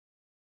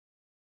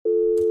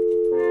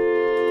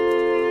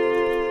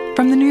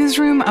From the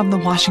newsroom of The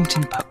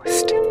Washington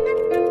Post.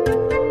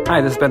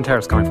 Hi, this is Ben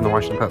Terrace calling from The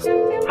Washington Post.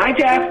 Hi,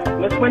 Jeff.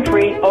 Miss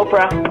Winfrey,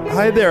 Oprah.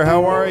 Hi there,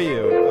 how are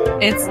you?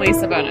 It's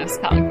Lisa Bonus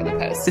calling for The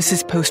Post. This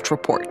is Post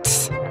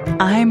Reports.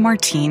 I'm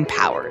Martine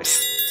Powers.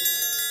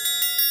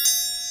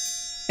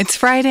 It's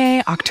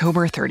Friday,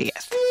 October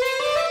 30th.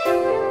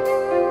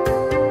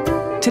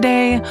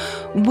 Today,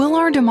 will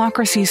our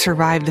democracy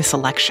survive this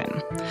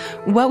election?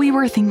 What we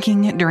were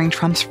thinking during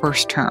Trump's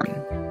first term,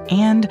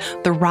 and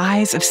the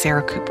rise of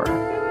Sarah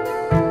Cooper.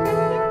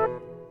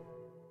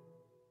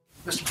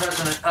 Mr.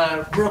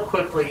 President, real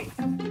quickly,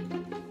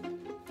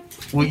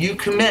 will you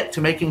commit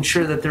to making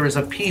sure that there is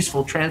a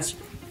peaceful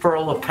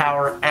transferal of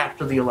power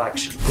after the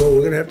election? Well,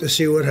 we're going to have to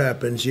see what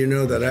happens. You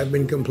know that I've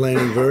been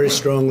complaining very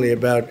strongly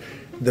about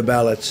the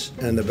ballots,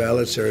 and the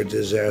ballots are a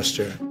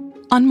disaster.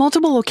 On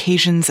multiple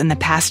occasions in the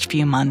past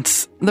few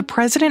months, the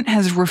president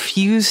has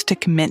refused to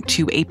commit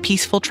to a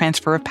peaceful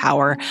transfer of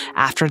power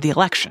after the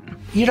election.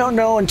 You don't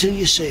know until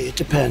you see. It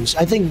depends.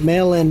 I think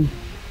mail-in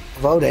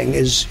voting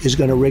is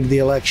going to rig the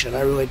election.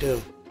 I really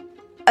do.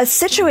 A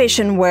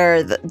situation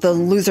where the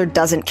loser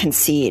doesn't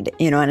concede,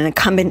 an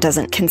incumbent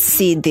doesn't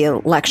concede the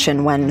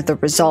election when the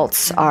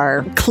results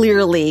are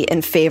clearly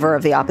in favor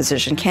of the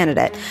opposition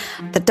candidate.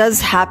 That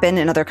does happen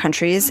in other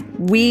countries.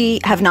 We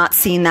have not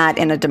seen that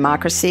in a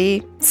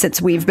democracy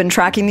since we've been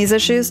tracking these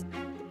issues.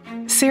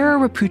 Sarah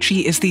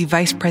Rapucci is the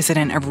vice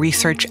president of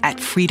research at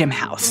Freedom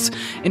House,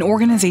 an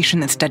organization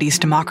that studies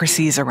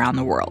democracies around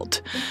the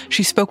world.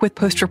 She spoke with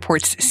Post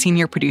Reports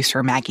senior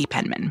producer Maggie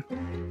Penman.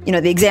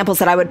 The examples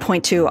that I would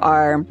point to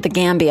are the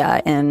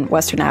Gambia in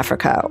Western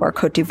Africa or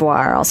Cote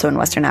d'Ivoire, also in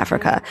Western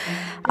Africa.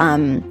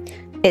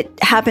 It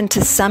happened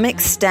to some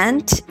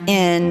extent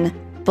in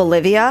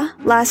Bolivia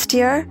last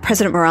year.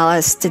 President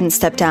Morales didn't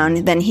step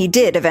down. Then he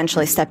did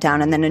eventually step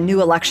down, and then a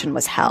new election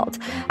was held.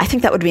 I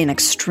think that would be an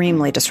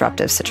extremely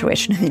disruptive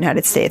situation in the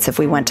United States if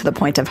we went to the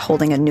point of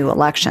holding a new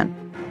election.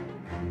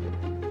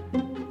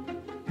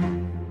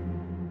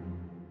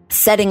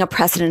 Setting a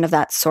precedent of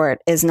that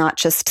sort is not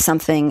just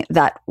something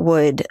that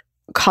would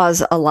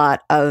cause a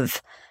lot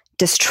of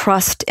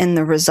distrust in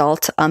the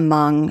result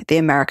among the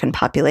American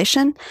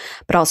population,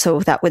 but also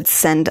that would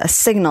send a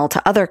signal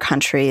to other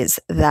countries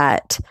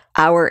that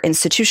our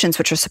institutions,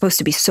 which are supposed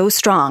to be so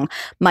strong,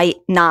 might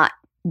not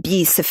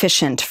be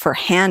sufficient for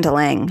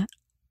handling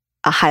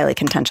a highly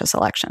contentious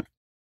election.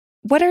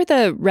 What are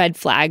the red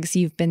flags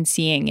you've been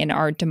seeing in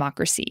our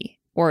democracy,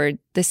 or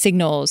the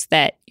signals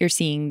that you're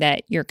seeing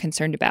that you're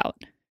concerned about?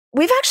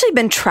 We've actually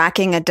been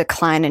tracking a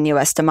decline in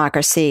U.S.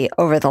 democracy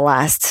over the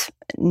last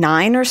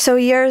 9 or so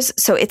years,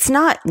 so it's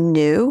not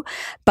new.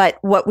 But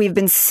what we've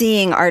been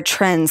seeing are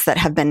trends that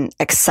have been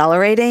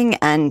accelerating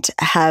and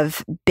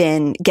have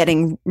been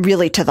getting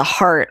really to the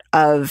heart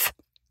of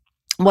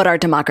what our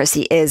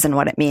democracy is and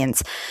what it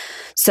means.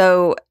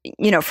 So,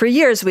 for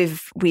years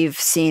we've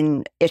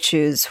seen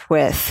issues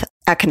with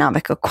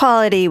economic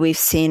equality. We've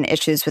seen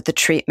issues with the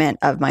treatment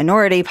of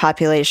minority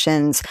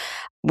populations.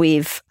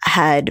 We've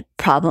had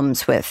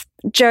problems with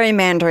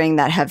gerrymandering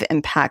that have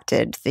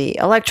impacted the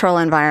electoral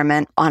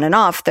environment on and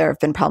off. There have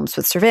been problems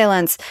with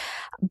surveillance.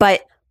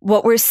 But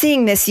what we're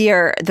seeing this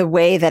year, the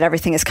way that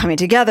everything is coming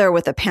together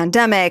with the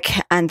pandemic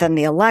and then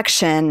the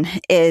election,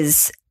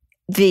 is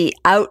the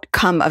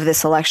outcome of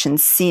this election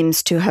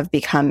seems to have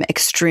become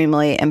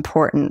extremely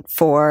important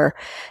for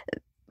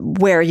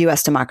where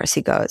U.S.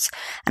 democracy goes.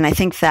 And I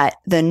think that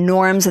the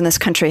norms in this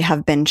country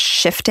have been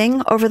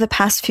shifting over the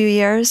past few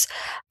years,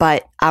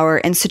 but our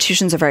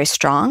institutions are very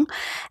strong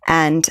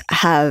and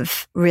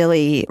have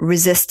really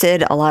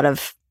resisted a lot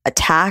of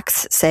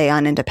attacks, say,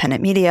 on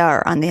independent media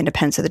or on the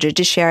independence of the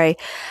judiciary.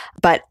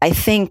 But I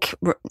think,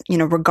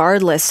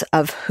 regardless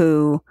of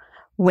who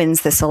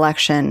wins this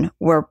election,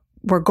 we're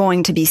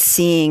going to be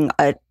seeing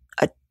a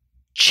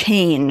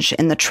change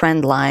in the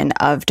trend line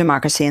of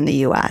democracy in the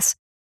U.S.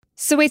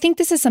 So I think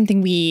this is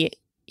something we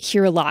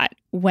hear a lot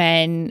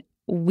when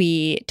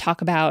we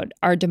talk about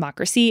our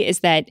democracy, is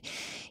that,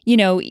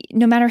 no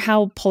matter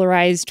how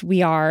polarized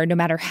we are, no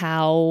matter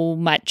how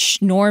much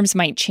norms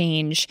might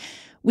change,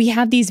 we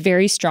have these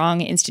very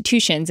strong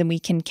institutions and we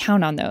can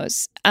count on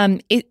those.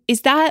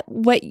 Is that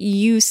what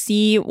you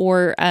see,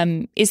 or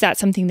is that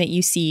something that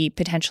you see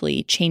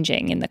potentially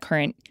changing in the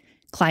current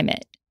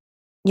climate?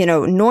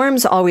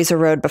 Norms always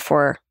erode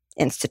before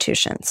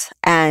institutions.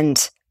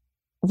 And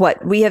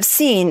what we have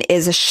seen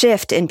is a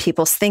shift in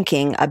people's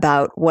thinking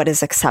about what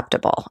is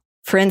acceptable.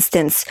 For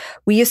instance,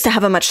 we used to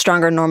have a much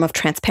stronger norm of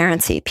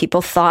transparency.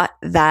 People thought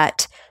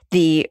that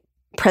the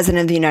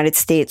President of the United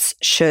States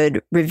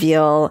should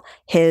reveal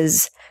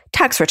his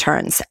tax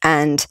returns,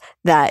 and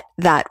that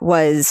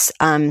was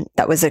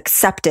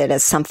accepted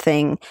as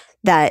something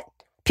that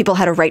people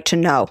had a right to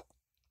know.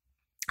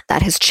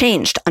 That has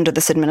changed under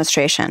this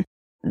administration.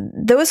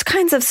 Those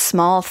kinds of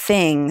small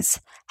things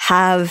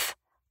have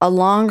a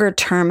longer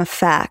term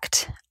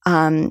effect.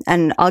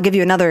 And I'll give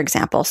you another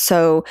example.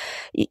 So,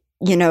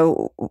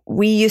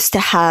 we used to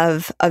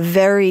have a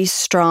very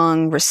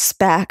strong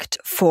respect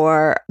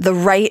for the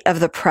right of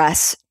the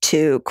press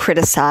to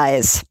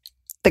criticize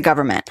the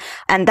government.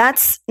 And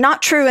that's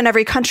not true in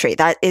every country.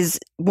 That is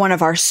one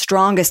of our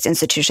strongest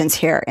institutions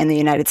here in the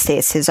United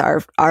States, is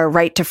our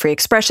right to free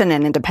expression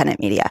and independent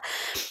media.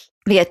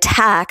 The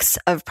attacks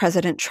of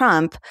President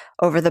Trump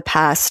over the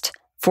past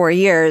 4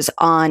 years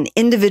on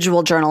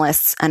individual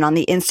journalists and on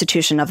the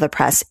institution of the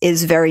press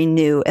is very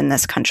new in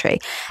this country.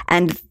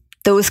 And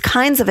those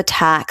kinds of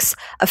attacks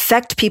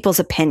affect people's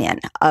opinion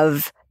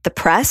of the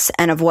press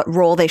and of what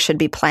role they should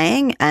be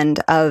playing and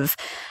of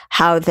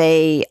how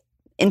they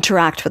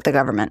interact with the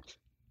government.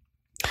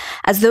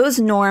 As those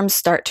norms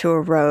start to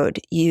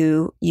erode,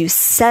 you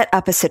set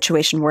up a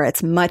situation where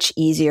it's much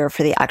easier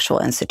for the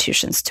actual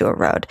institutions to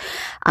erode.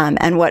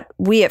 And what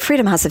we at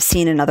Freedom House have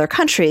seen in other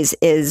countries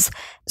is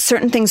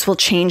certain things will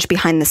change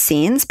behind the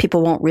scenes.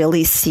 People won't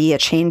really see a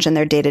change in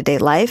their day-to-day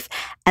life.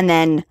 And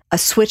then a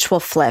switch will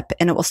flip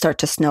and it will start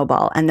to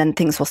snowball. And then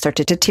things will start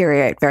to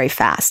deteriorate very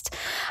fast.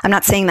 I'm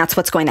not saying that's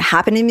what's going to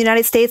happen in the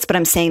United States, but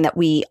I'm saying that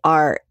we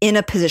are in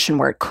a position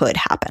where it could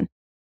happen.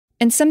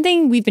 And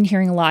something we've been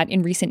hearing a lot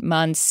in recent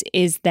months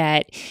is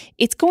that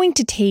it's going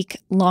to take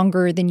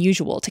longer than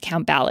usual to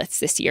count ballots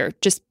this year,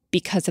 just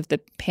because of the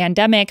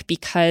pandemic,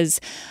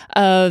 because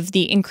of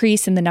the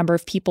increase in the number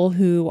of people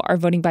who are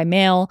voting by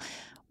mail.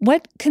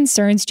 What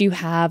concerns do you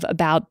have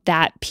about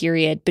that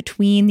period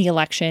between the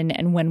election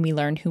and when we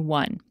learn who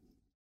won?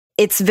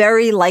 It's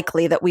very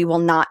likely that we will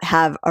not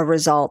have a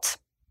result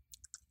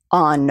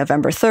on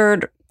November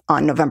 3rd,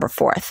 on November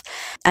 4th.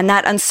 And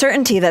that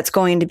uncertainty that's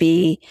going to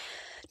be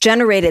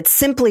generated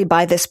simply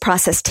by this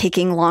process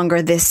taking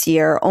longer this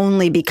year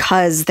only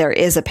because there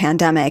is a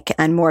pandemic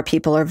and more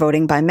people are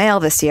voting by mail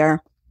this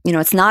year,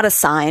 it's not a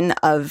sign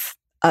of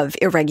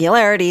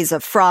irregularities,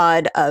 of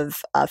fraud,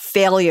 of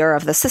failure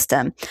of the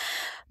system.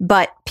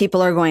 But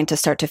people are going to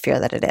start to fear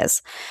that it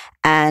is.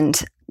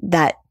 And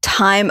that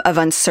time of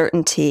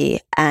uncertainty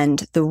and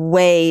the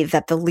way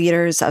that the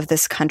leaders of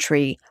this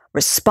country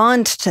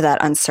respond to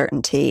that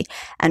uncertainty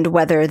and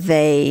whether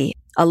they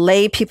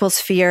allay people's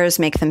fears,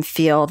 make them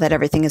feel that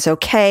everything is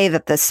okay,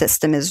 that the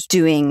system is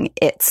doing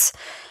its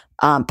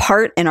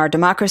part in our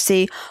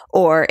democracy,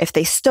 or if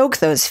they stoke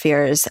those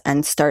fears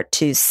and start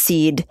to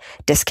seed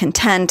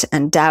discontent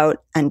and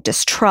doubt and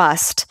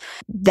distrust,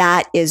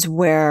 that is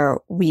where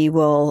we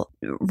will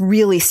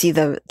really see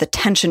the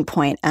tension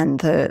point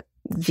and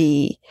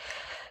the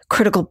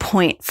critical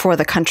point for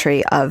the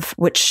country of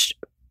which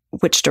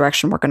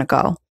direction we're going to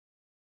go.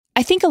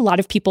 I think a lot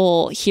of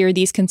people hear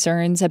these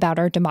concerns about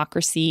our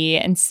democracy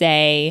and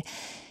say,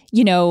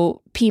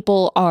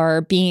 people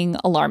are being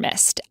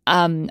alarmist.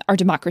 Our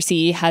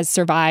democracy has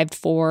survived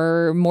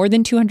for more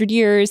than 200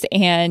 years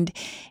and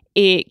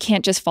it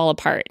can't just fall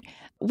apart.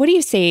 What do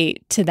you say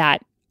to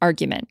that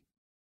argument?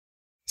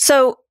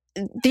 So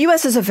the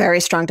U.S. is a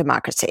very strong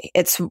democracy.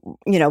 It's,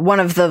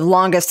 one of the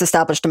longest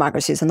established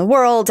democracies in the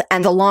world.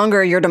 And the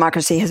longer your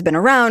democracy has been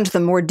around, the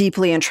more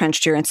deeply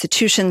entrenched your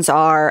institutions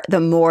are, the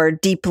more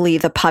deeply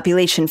the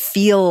population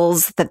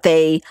feels that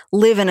they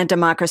live in a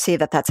democracy,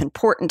 that that's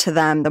important to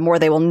them, the more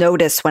they will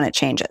notice when it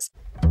changes.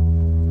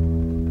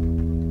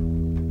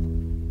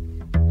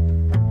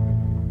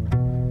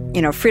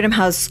 Freedom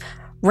House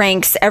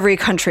ranks every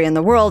country in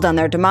the world on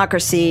their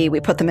democracy. We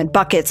put them in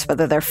buckets,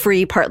 whether they're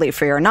free, partly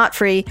free, or not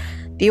free.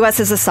 The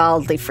U.S. is a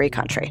solidly free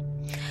country.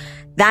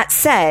 That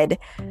said,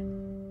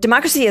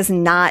 democracy is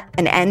not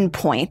an end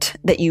point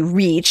that you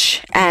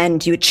reach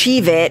and you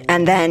achieve it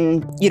and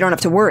then you don't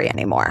have to worry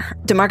anymore.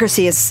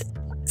 Democracy is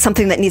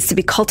something that needs to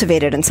be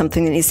cultivated and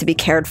something that needs to be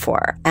cared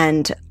for.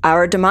 And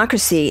our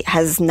democracy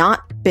has not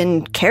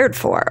been cared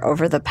for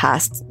over the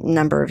past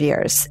number of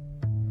years.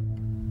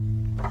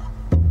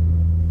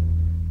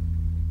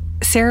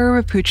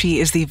 Sarah Rapucci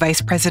is the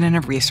Vice President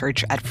of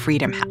Research at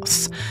Freedom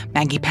House.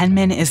 Maggie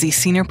Penman is the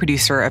Senior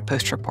Producer of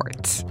Post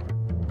Reports.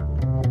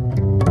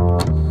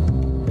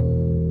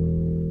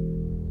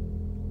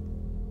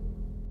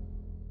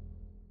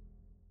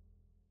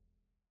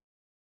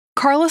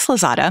 Carlos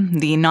Lozada,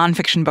 the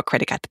nonfiction book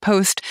critic at The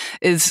Post,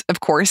 is, of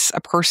course,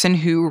 a person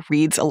who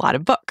reads a lot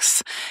of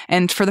books.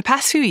 And for the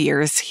past few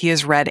years, he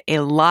has read a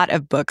lot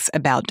of books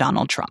about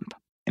Donald Trump.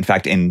 In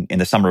fact, in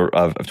the summer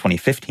of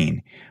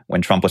 2015,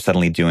 when Trump was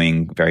suddenly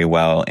doing very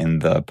well in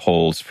the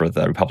polls for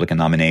the Republican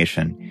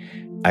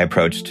nomination, I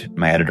approached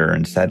my editor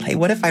and said, hey,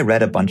 what if I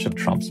read a bunch of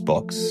Trump's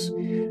books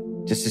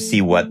just to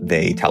see what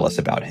they tell us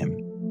about him?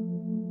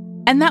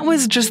 And that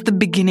was just the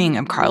beginning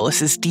of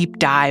Carlos's deep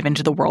dive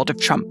into the world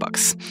of Trump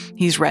books.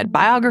 He's read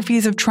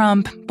biographies of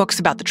Trump, books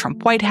about the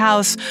Trump White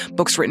House,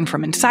 books written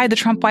from inside the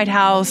Trump White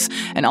House,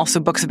 and also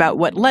books about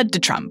what led to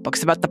Trump,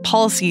 books about the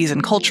policies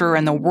and culture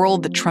and the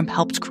world that Trump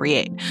helped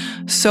create.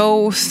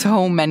 So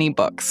many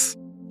books.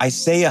 I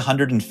say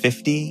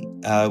 150,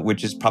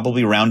 which is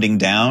probably rounding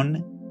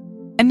down.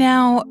 And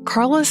now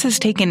Carlos has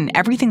taken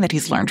everything that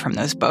he's learned from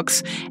those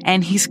books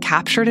and he's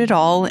captured it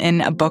all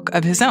in a book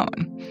of his own.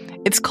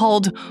 It's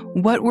called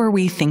What Were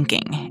We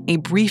Thinking? A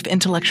Brief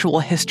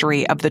Intellectual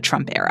History of the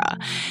Trump Era.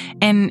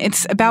 And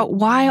it's about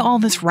why all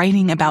this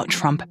writing about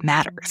Trump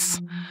matters.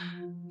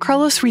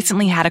 Carlos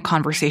recently had a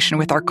conversation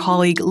with our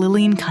colleague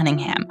Lillian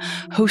Cunningham,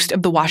 host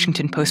of the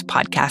Washington Post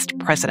podcast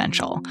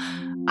Presidential.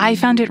 I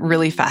found it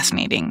really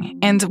fascinating,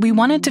 and we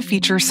wanted to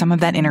feature some of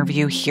that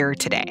interview here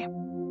today.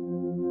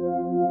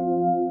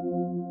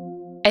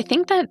 I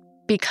think that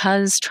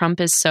because Trump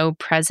is so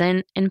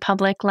present in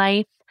public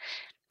life,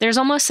 there's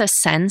almost a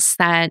sense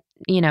that,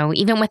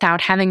 even without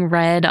having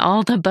read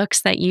all the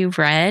books that you've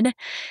read,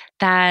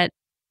 that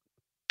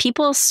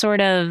people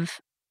sort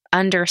of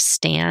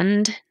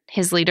understand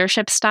his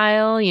leadership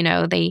style.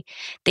 They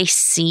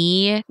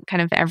see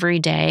kind of every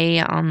day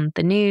on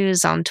the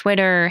news, on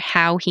Twitter,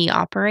 how he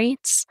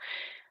operates.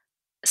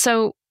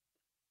 So,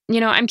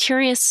 I'm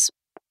curious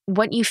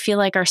what you feel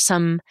like are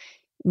some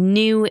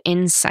new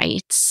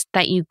insights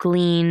that you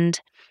gleaned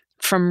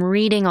from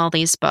reading all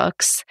these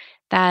books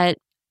that,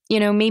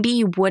 maybe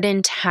you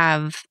wouldn't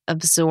have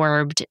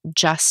absorbed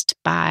just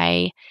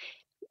by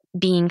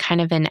being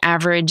kind of an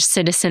average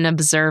citizen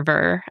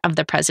observer of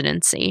the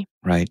presidency.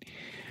 Right.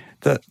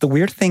 The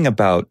weird thing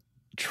about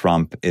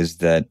Trump is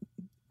that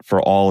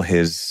for all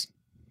his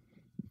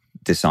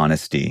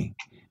dishonesty,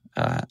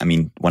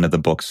 one of the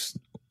books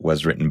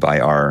was written by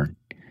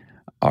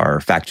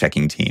our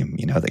fact-checking team,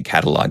 that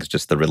catalogs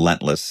just the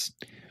relentless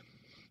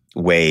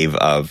wave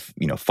of,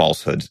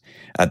 falsehoods.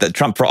 That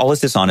Trump, for all his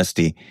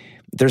dishonesty,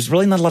 there's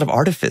really not a lot of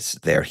artifice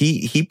there.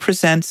 He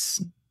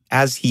presents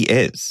as he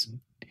is.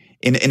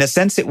 In a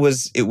sense, it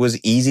was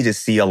easy to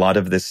see a lot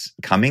of this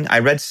coming. I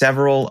read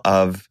several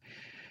of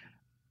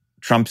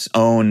Trump's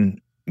own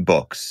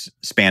books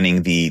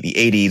spanning the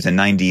 80s and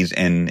 90s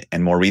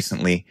and more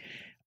recently.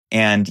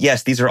 And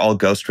yes, these are all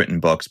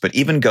ghost-written books, but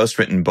even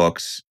ghost-written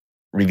books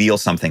reveal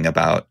something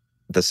about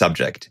the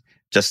subject,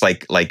 just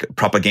like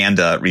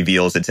propaganda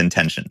reveals its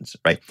intentions,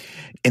 right?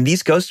 In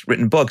these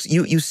ghost-written books,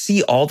 you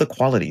see all the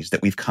qualities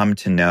that we've come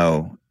to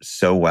know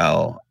so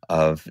well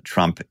of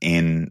Trump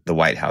in the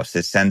White House,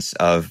 his sense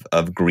of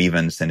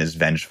grievance and his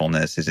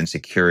vengefulness, his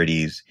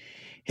insecurities,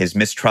 his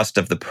mistrust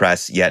of the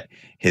press, yet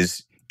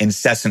his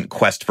incessant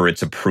quest for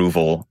its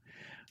approval,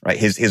 right?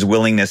 His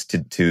willingness to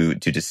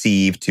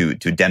deceive, to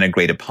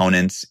denigrate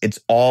opponents. It's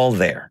all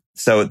there.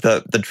 So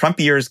the Trump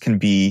years can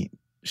be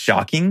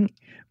shocking,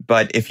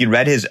 but if you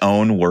read his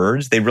own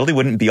words, they really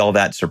wouldn't be all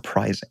that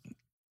surprising.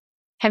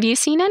 Have you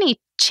seen any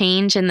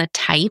change in the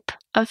type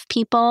of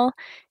people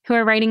who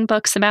are writing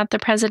books about the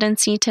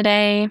presidency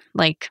today?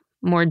 Like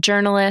more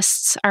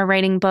journalists are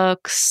writing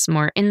books,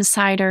 more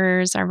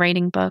insiders are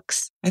writing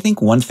books? I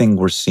think one thing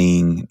we're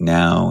seeing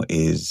now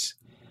is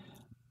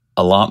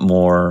a lot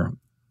more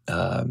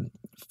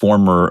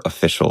former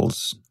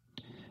officials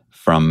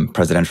from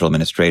presidential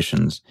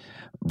administrations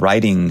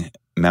writing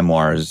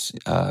memoirs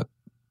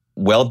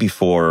well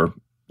before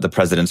the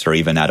presidents are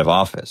even out of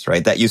office,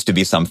 right? That used to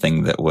be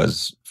something that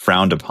was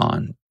frowned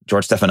upon.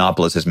 George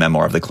Stephanopoulos'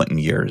 memoir of the Clinton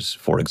years,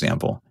 for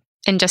example.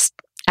 And just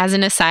as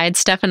an aside,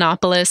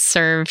 Stephanopoulos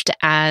served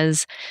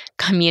as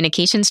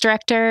communications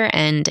director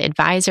and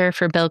advisor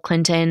for Bill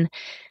Clinton,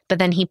 but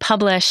then he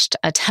published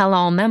a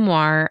tell-all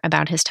memoir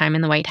about his time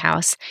in the White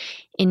House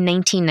in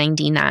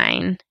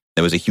 1999.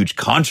 There was a huge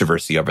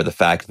controversy over the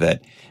fact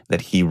that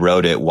he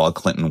wrote it while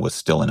Clinton was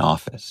still in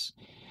office.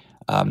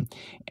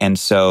 And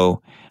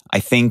so I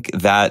think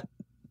that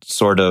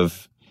sort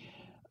of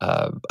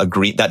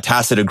that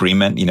tacit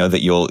agreement,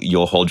 that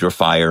you'll hold your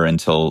fire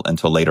until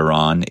later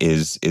on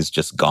is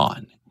just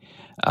gone.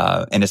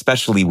 And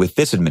especially with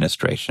this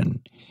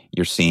administration,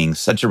 you're seeing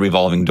such a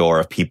revolving door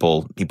of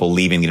people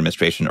leaving the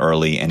administration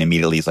early and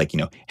immediately is like,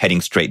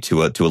 heading straight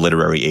to a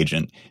literary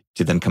agent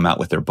to then come out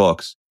with their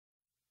books.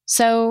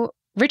 So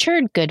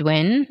Richard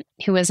Goodwin,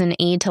 who was an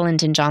aide to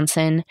Lyndon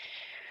Johnson,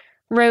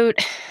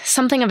 wrote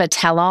something of a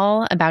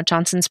tell-all about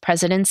Johnson's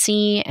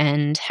presidency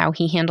and how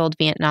he handled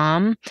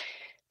Vietnam.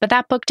 But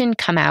that book didn't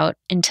come out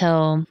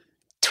until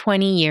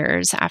 20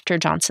 years after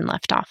Johnson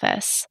left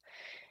office.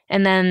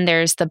 And then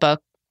there's the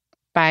book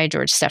by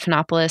George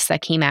Stephanopoulos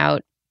that came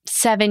out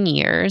 7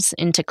 years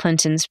into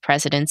Clinton's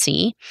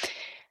presidency.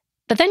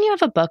 But then you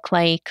have a book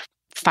like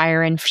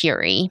Fire and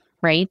Fury,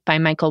 right, by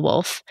Michael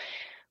Wolff,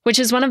 which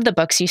is one of the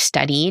books you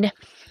studied.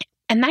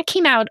 And that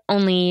came out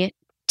only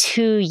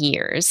 2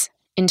 years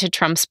into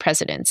Trump's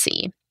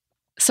presidency.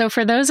 So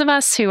for those of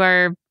us who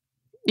are,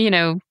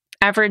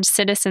 average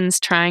citizens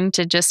trying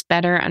to just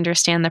better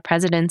understand the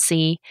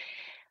presidency,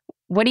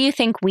 what do you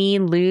think we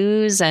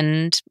lose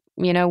and,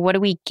 what do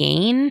we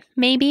gain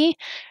maybe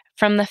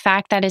from the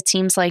fact that it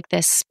seems like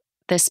this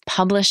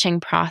publishing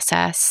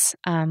process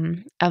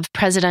of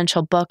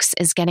presidential books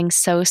is getting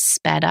so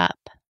sped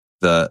up?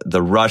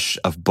 The rush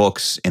of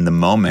books in the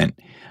moment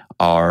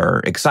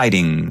are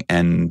exciting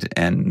and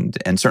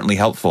certainly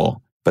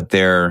helpful, but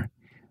they're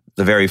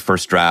the very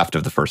first draft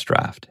of the first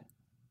draft.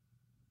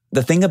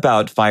 The thing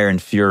about Fire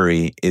and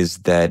Fury is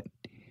that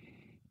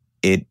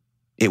it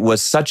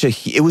was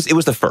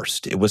the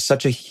first. It was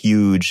such a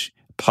huge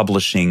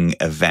publishing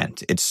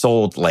event. It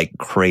sold like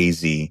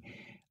crazy.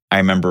 I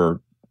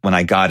remember when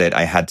I got it,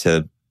 I had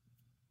to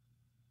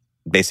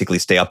basically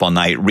stay up all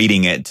night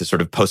reading it to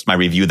sort of post my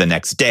review the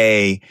next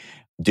day.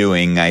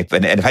 doing.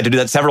 And I've had to do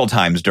that several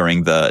times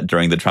during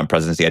the Trump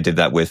presidency. I did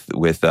that with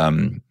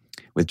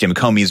Jim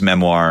Comey's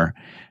memoir.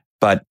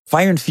 But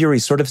Fire and Fury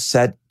sort of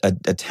set a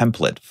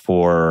template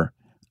for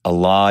a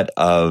lot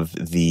of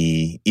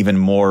the even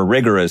more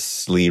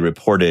rigorously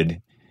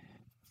reported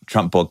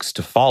Trump books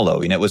to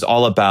follow. It was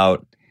all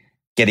about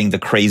getting the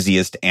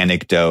craziest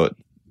anecdote,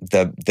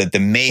 the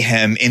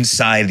mayhem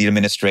inside the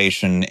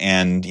administration,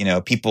 and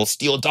people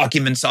steal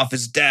documents off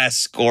his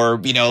desk, or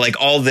like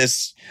all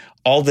this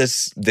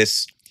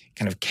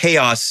kind of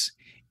chaos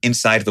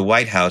inside the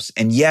White House.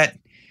 And yet,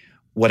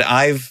 what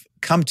I've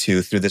come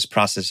to through this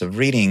process of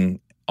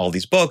reading all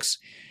these books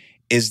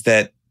is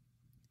that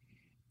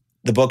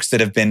the books that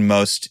have been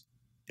most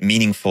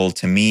meaningful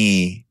to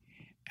me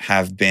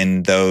have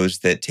been those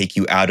that take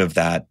you out of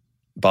that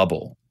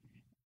bubble.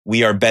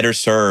 We are better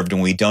served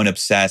when we don't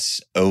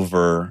obsess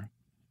over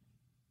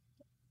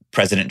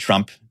President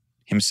Trump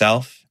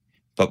himself,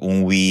 but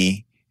when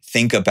we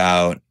think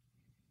about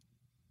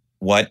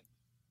what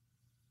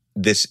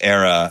this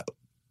era,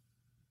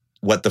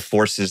 what the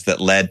forces that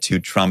led to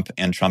Trump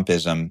and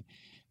Trumpism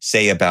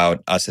say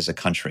about us as a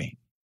country.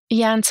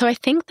 Yeah, and so I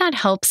think that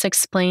helps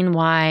explain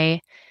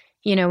why,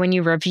 when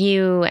you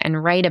review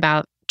and write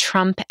about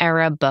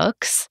Trump-era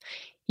books,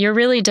 you're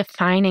really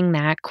defining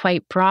that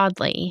quite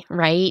broadly,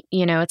 right?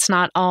 It's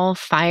not all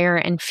fire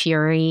and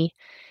fury.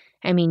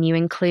 I mean, you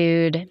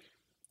include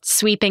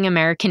sweeping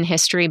American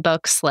history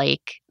books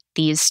like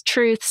These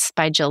Truths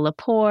by Jill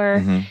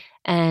Lepore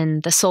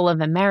and The Soul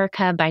of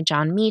America by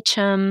John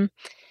Meacham.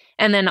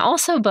 And then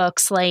also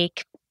books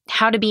like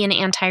How to Be an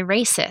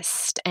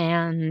Anti-Racist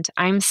and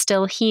I'm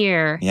Still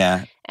Here.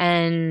 Yeah.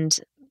 And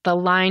The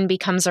Line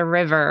Becomes a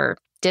River,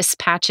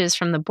 Dispatches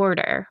from the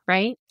Border,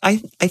 right? I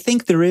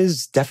think there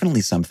is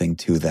definitely something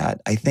to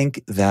that. I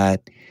think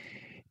that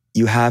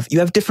you have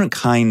different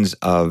kinds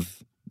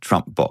of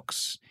Trump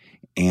books,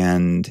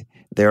 and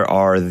there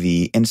are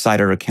the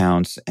insider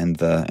accounts and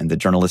the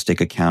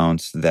journalistic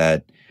accounts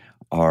that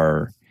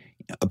are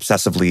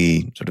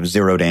obsessively sort of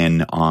zeroed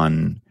in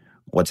on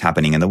what's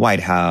happening in the White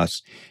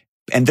House.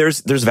 And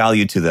there's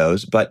value to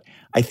those, but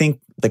I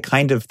think the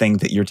kind of thing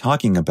that you're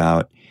talking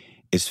about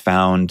is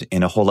found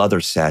in a whole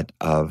other set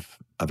of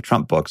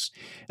Trump books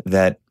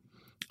that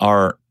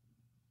are,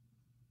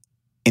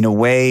 in a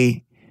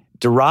way,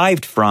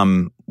 derived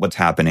from what's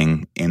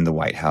happening in the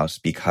White House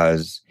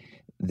because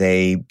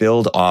they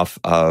build off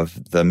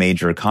of the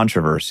major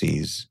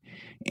controversies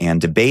and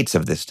debates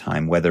of this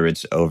time, whether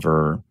it's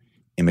over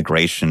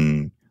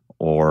immigration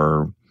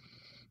or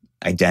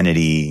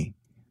identity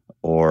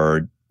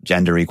or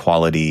gender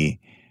equality,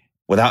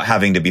 without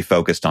having to be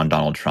focused on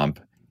Donald Trump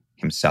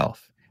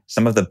himself.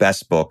 Some of the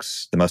best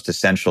books, the most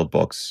essential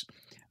books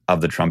of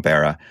the Trump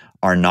era,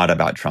 are not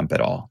about Trump at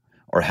all,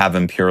 or have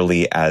him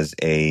purely as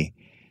a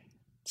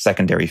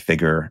secondary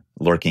figure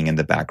lurking in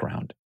the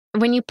background.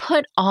 When you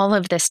put all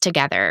of this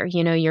together,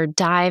 your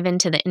dive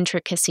into the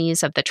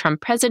intricacies of the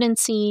Trump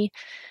presidency,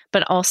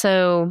 but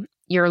also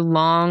your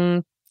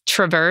long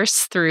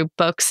traverse through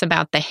books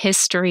about the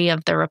history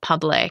of the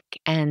republic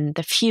and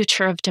the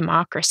future of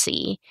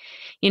democracy,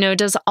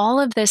 does all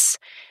of this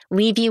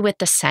leave you with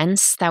the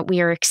sense that we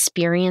are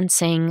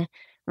experiencing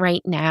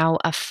right now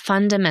a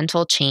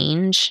fundamental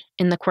change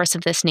in the course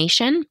of this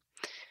nation?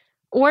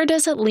 Or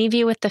does it leave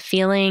you with the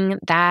feeling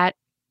that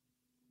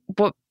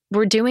what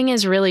we're doing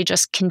is really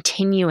just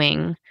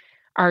continuing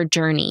our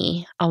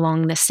journey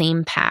along the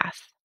same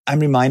path? I'm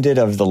reminded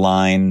of the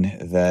line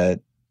that,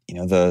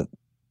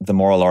 the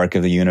moral arc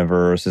of the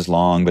universe is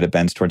long, but it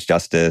bends towards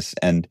justice.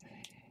 And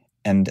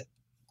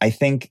I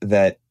think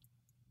that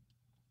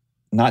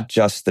not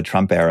just the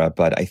Trump era,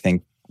 but I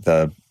think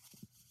the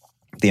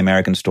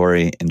American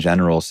story in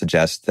general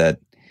suggests that,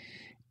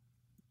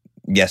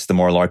 yes, the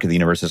moral arc of the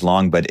universe is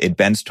long, but it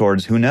bends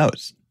towards who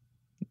knows,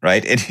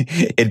 right?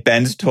 It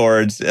bends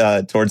towards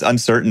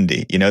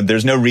uncertainty.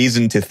 There's no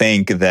reason to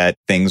think that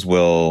things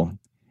will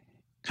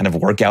kind of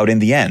work out in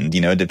the end,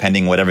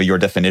 depending whatever your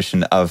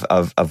definition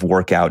of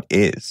workout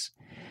is.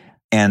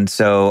 And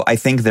so I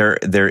think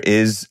there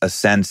is a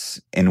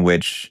sense in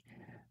which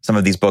some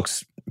of these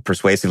books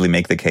persuasively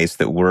make the case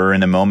that we're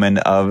in a moment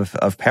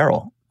of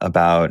peril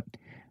about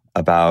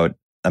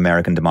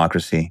American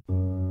democracy.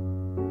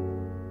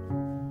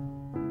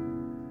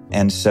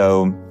 And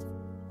so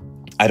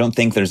I don't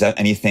think there's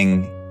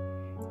anything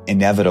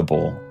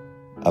inevitable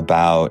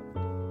about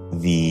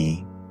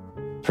the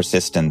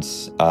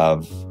persistence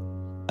of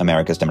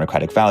America's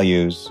democratic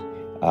values.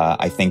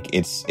 I think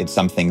it's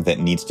something that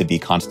needs to be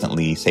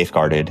constantly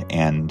safeguarded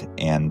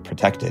and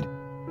protected.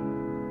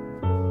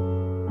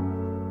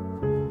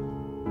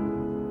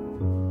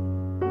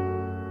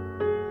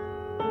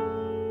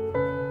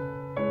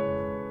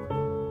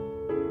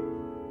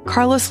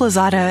 Carlos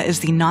Lozada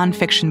is the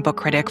nonfiction book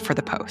critic for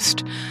The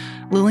Post.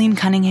 Lillian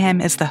Cunningham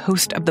is the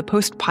host of the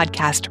Post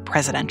podcast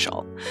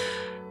Presidential.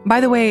 By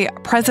the way,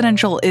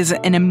 Presidential is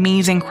an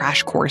amazing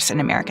crash course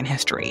in American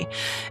history.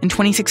 In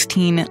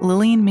 2016,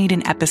 Lillian made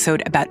an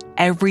episode about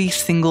every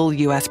single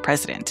U.S.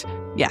 president.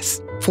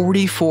 Yes,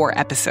 44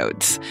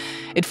 episodes.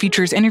 It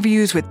features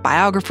interviews with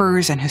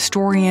biographers and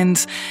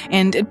historians,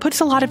 and it puts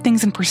a lot of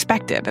things in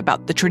perspective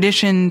about the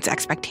traditions,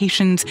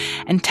 expectations,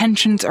 and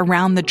tensions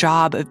around the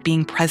job of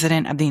being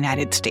president of the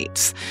United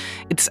States.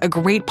 It's a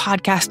great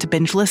podcast to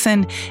binge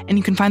listen, and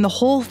you can find the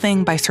whole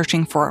thing by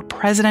searching for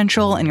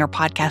Presidential in your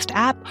podcast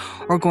app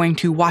or going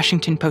to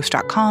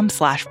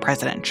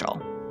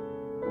washingtonpost.com/presidential.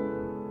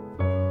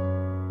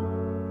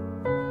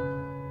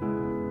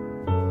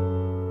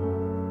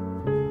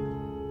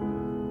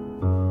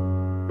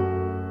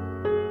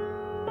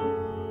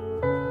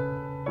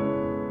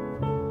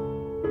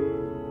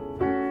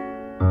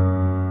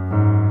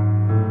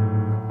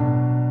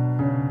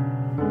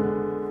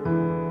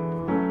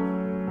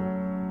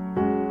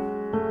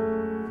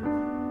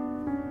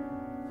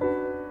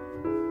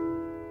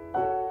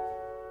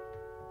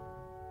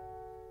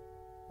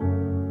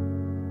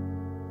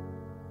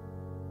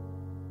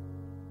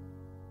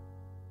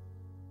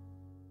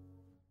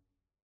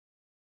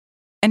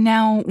 And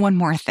now, one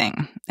more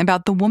thing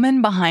about the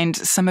woman behind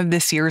some of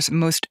this year's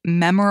most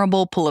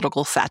memorable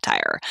political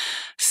satire,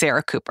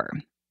 Sarah Cooper.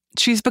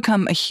 She's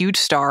become a huge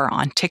star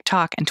on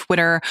TikTok and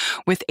Twitter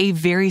with a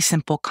very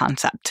simple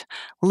concept,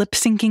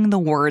 lip-syncing the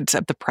words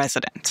of the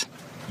president.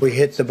 We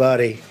hit the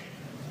body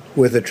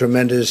with a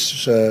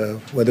tremendous,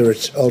 whether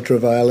it's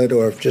ultraviolet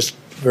or just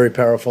very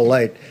powerful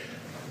light.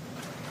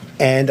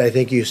 And I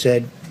think you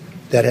said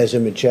that has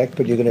him in check,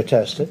 but you're going to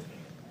test it.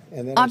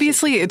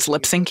 Obviously, it's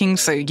lip-syncing,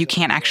 so you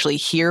can't actually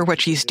hear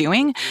what she's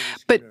doing,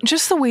 but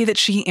just the way that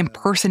she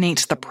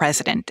impersonates the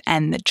president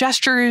and the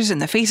gestures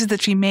and the faces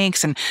that she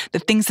makes and the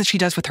things that she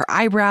does with her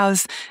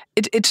eyebrows,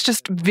 it's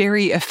just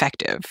very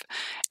effective.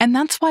 And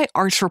that's why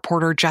arts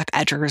reporter Jeff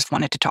Edgers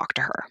wanted to talk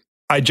to her.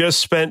 I just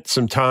spent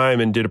some time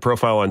and did a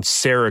profile on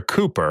Sarah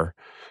Cooper,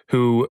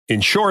 who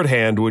in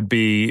shorthand would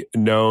be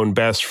known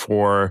best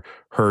for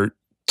her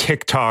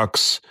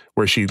TikToks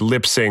where she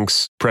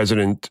lip-syncs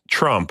President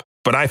Trump.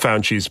 But I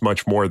found she's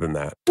much more than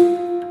that.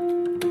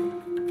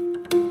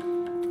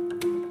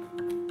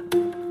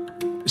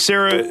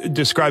 Sarah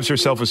describes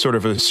herself as sort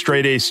of a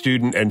straight-A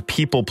student and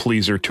people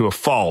pleaser to a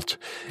fault.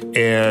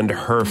 And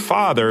her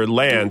father,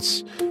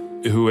 Lance,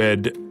 who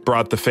had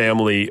brought the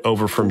family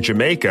over from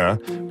Jamaica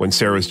when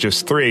Sarah was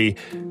just 3,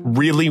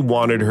 really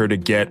wanted her to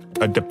get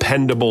a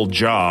dependable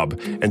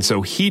job. And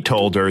so he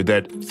told her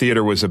that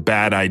theater was a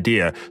bad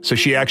idea. So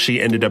she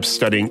actually ended up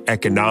studying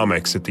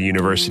economics at the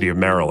University of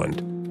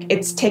Maryland.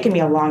 It's taken me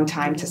a long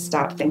time to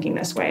stop thinking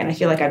this way. And I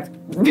feel like I've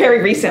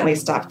very recently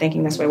stopped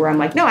thinking this way, where I'm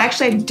like, no,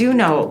 actually, I do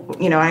know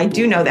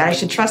that I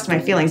should trust my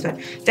feelings. But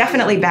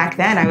definitely back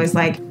then, I was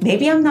like,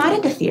 maybe I'm not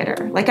into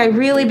theater. Like, I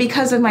really,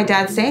 because of my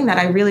dad saying that,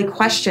 I really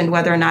questioned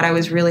whether or not I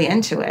was really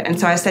into it. And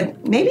so I said,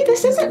 maybe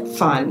this isn't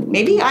fun.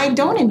 Maybe I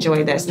don't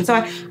enjoy this. And so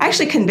I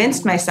actually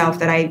convinced myself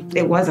that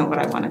it wasn't what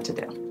I wanted to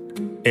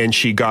do. And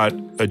she got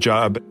a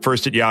job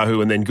first at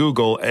Yahoo and then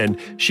Google. And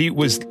she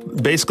was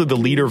basically the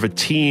leader of a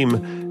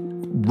team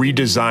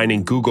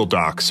redesigning Google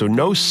Docs. So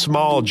no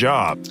small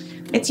job.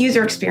 It's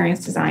user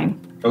experience design.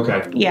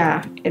 Okay.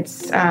 Yeah.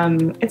 It's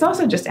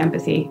also just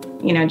empathy,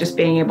 just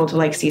being able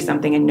to see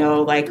something and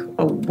know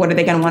what are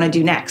they going to want to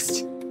do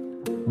next?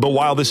 But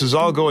while this is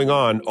all going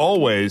on,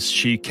 always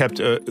she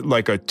kept a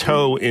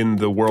toe in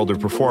the world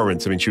of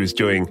performance. I mean, she was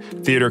doing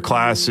theater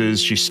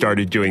classes. She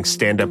started doing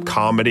stand-up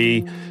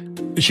comedy.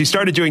 She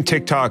started doing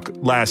TikTok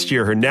last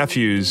year. Her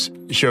nephews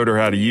showed her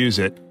how to use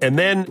it. And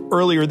then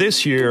earlier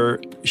this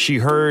year, she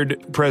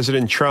heard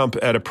President Trump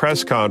at a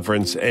press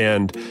conference,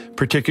 and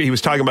particularly he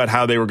was talking about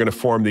how they were going to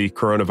form the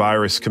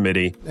coronavirus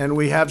committee. And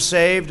we have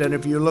saved, and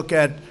if you look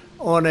at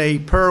on a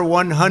per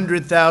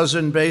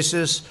 100,000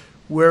 basis,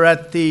 we're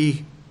at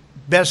the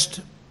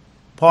best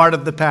part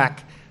of the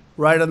pack,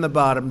 right on the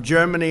bottom.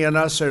 Germany and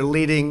us are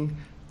leading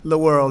the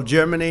world.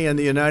 Germany and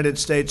the United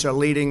States are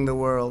leading the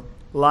world.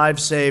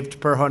 Lives saved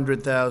per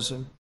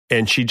 100,000.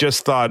 And she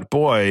just thought,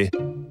 boy,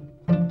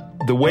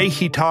 the way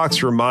he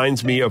talks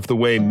reminds me of the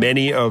way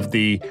many of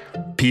the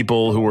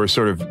people who were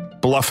sort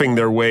of bluffing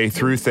their way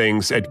through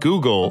things at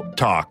Google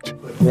talked.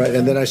 Right,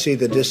 and then I see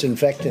the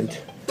disinfectant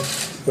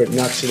where it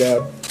knocks it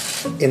out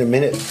in a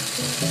minute,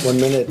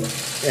 1 minute.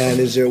 And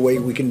is there a way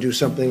we can do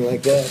something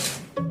like that?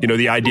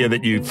 The idea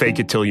that you fake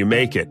it till you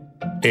make it.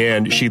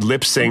 And she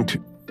lip-synced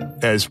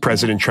as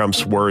President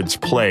Trump's words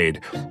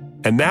played.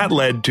 And that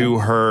led to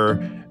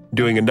her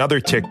doing another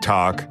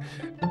TikTok,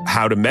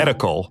 How to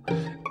Medical,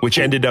 which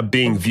ended up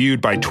being viewed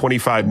by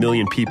 25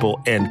 million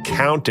people and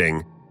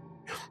counting.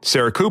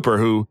 Sarah Cooper,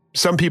 who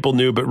some people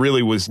knew but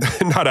really was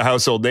not a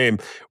household name,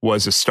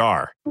 was a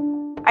star.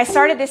 I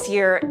started this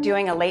year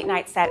doing a late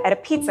night set at a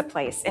pizza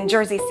place in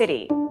Jersey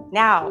City.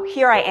 Now,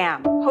 here I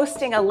am,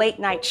 hosting a late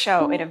night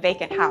show in a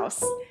vacant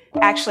house.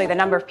 Actually, the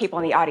number of people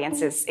in the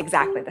audience is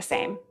exactly the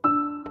same.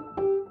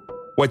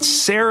 What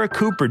Sarah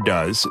Cooper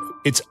does,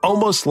 it's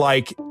almost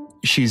like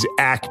she's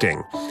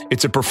acting.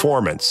 It's a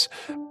performance.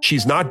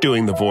 She's not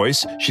doing the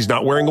voice. She's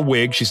not wearing a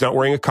wig. She's not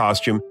wearing a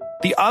costume.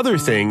 The other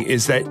thing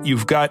is that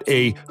you've got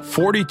a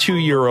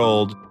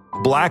 42-year-old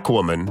Black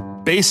woman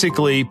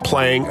basically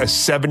playing a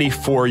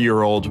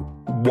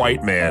 74-year-old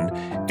white man.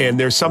 And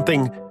there's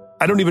something,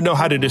 I don't even know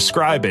how to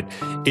describe it.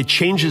 It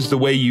changes the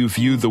way you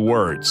view the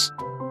words.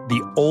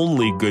 The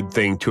only good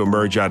thing to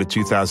emerge out of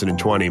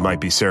 2020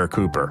 might be Sarah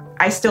Cooper.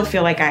 I still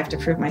feel like I have to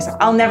prove myself.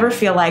 I'll never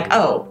feel like,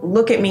 oh,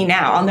 look at me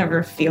now. I'll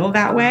never feel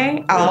that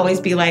way. I'll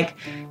always be like,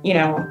 you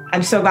know,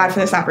 I'm so glad for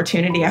this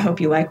opportunity. I hope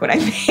you like what I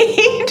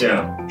made.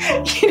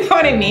 Yeah. You know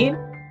what I mean?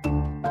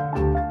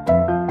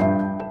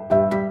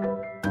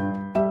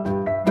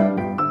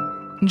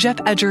 Jeff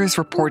Edgers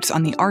reports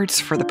on the arts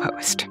for The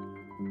Post.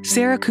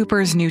 Sarah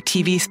Cooper's new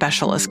TV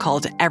special is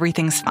called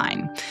Everything's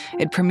Fine.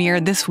 It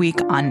premiered this week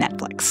on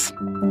Netflix.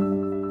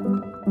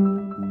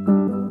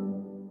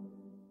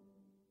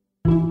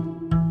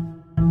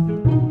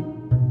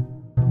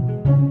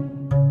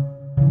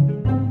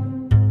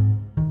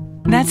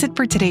 That's it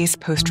for today's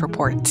Post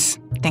Reports.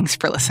 Thanks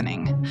for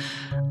listening.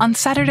 On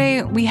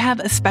Saturday, we have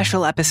a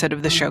special episode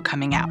of the show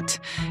coming out.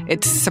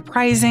 It's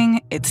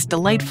surprising, it's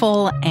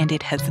delightful, and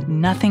it has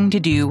nothing to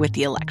do with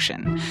the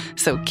election.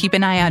 So keep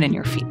an eye out in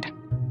your feed.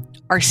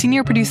 Our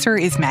senior producer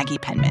is Maggie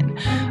Penman.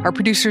 Our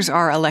producers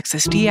are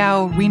Alexis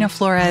Diao, Rena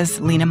Flores,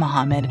 Lena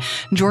Mohammed,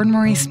 Jordan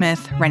Marie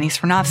Smith, Rennie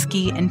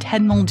Svirnovsky, and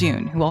Ted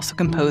Muldoon, who also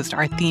composed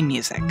our theme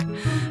music.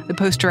 The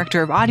Post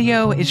director of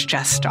audio is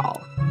Jess Stahl.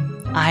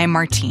 I'm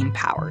Martine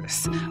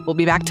Powers. We'll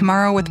be back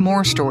tomorrow with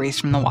more stories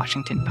from the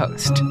Washington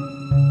Post.